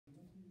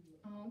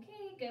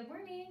good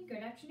morning,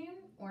 good afternoon,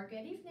 or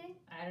good evening.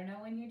 I don't know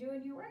when you're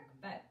doing your work,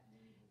 but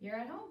you're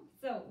at home.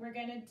 So we're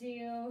gonna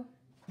do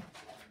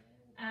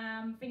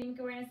phonemic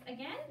awareness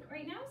again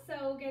right now.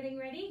 So getting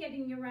ready,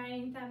 getting your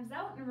writing thumbs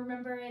out, and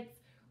remember it's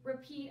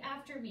repeat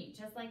after me,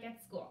 just like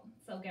at school.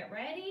 So get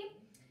ready.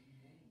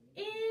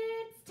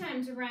 It's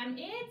time to rhyme,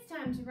 it's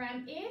time to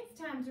rhyme, it's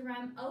time to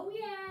rhyme, oh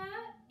yeah.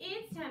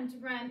 It's time to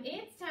rhyme,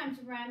 it's time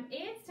to rhyme,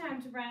 it's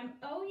time to rhyme,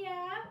 oh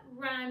yeah.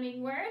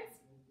 Rhyming words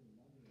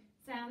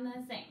sound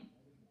the same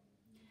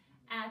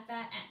at the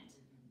end.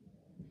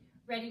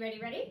 Ready, ready,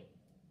 ready?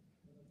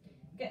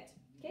 Good.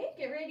 Okay,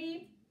 get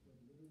ready.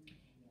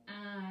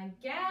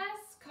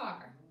 Gas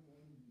car.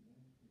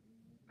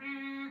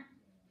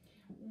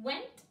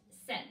 Went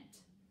sent.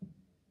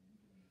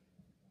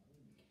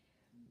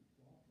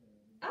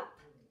 Up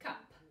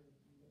cup.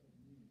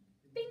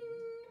 Bing.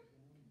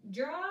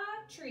 Draw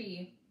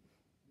tree.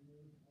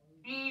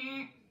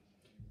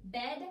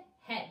 Bed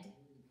head.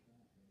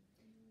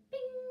 Bing.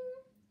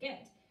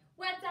 Good.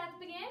 What's at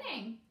the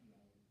beginning?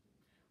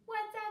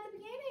 What's at the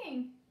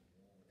beginning?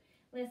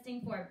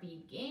 Listening for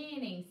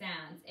beginning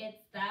sounds. It's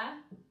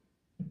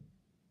the.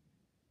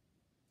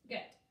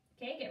 Good.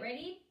 Okay, get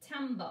ready.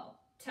 Tumble.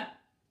 T.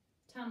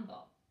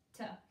 Tumble.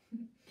 T.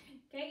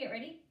 Okay, get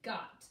ready.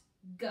 Got.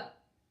 G.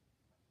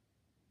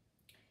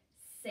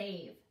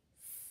 Save.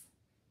 S.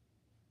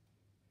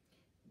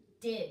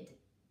 Did.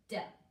 D.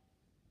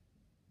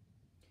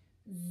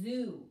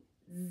 Zoo.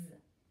 Z.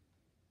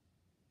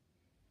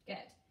 Good.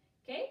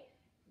 Okay,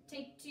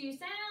 take two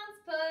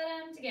sounds, put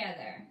them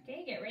together.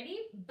 Okay, get ready.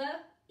 B,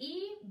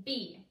 E,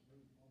 B.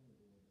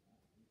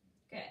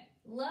 Good.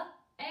 L,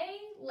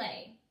 A,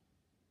 lay.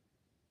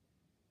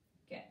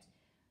 Good.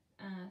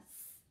 S,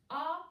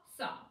 A,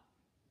 saw.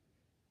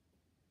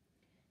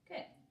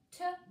 Good.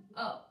 T,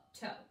 O,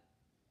 toe.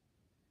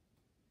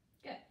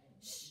 Good.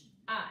 Sh,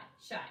 I,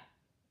 shy.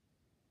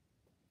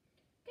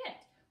 Good.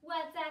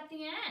 What's at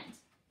the end?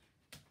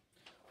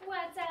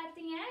 What's at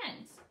the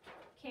end?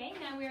 Okay,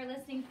 now we are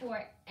listening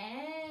for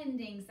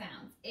ending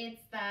sounds.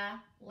 It's the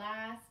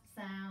last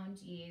sound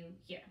you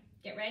hear.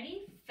 Get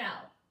ready.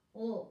 Fell.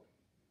 L.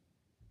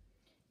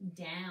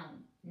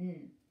 Down.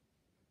 N.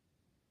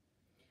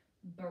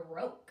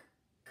 Broke.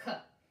 K.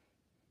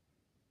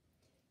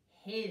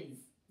 His.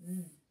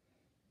 Z.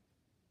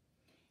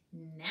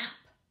 Nap.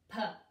 P.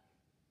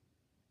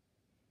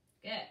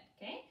 Good.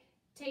 Okay.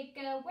 Take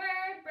a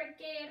word, break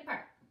it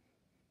apart.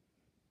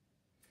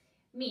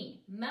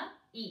 Me. M.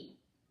 E.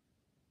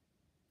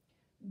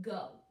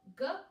 Go.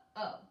 G.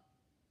 O.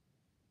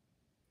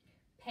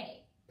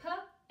 Pay. P.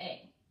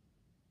 A.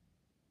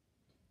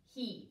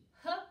 He.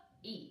 H.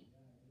 E.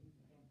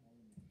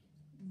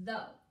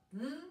 Though.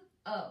 V.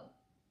 O.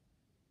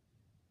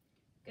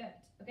 Good.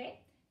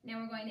 Okay. Now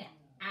we're going to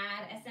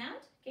add a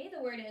sound. Okay.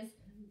 The word is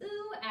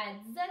ooh. Add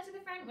z to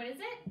the front. What is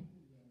it?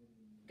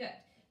 Good.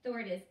 The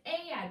word is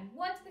a. Add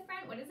what to the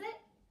front. What is it?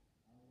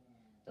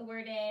 The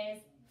word is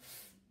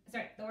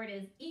the word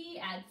is e.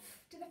 Add f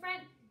to the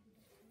front.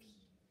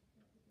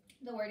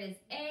 The word is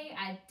a.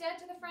 Add d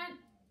to the front.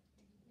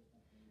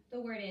 The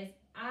word is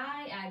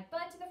I. Add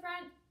but to the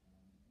front.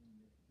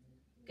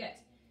 Good.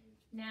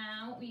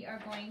 Now we are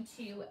going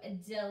to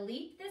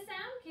delete the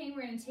sound. Okay,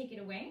 we're going to take it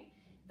away.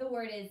 The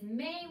word is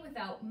may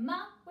without m.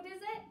 What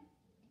is it?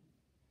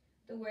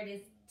 The word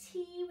is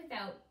t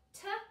without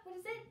t. What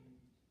is it?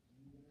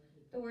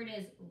 The word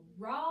is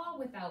raw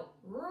without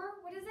r.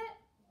 What is it?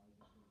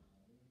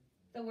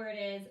 The word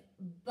is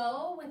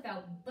bow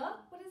without b.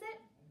 What is it?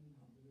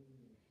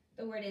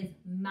 The word is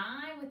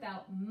my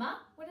without m.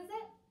 What is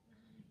it?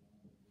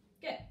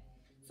 Good.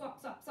 Swap,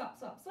 swap, swap,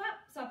 swap, swap.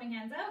 Swapping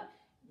hands out.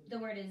 The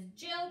word is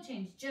Jill.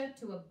 Change j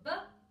to a b.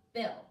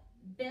 Bill.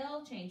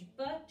 Bill. Change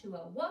b to a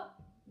w.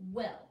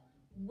 Will.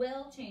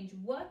 Will. Change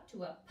w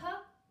to a p.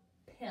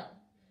 Pill.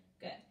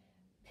 Good.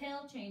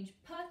 Pill. Change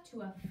p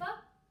to a f.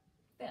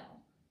 Fill.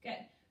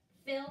 Good.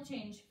 Fill.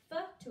 Change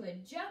f to a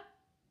j.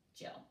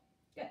 Jill.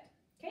 Good.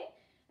 Okay.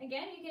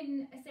 Again, you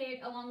can say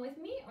it along with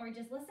me or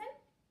just listen.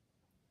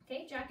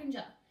 Okay, Jack and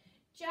Jill.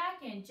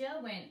 Jack and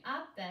Jill went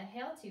up the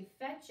hill to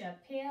fetch a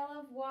pail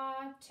of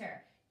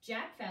water.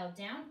 Jack fell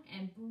down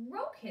and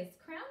broke his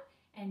crown,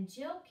 and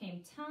Jill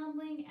came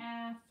tumbling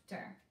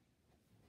after.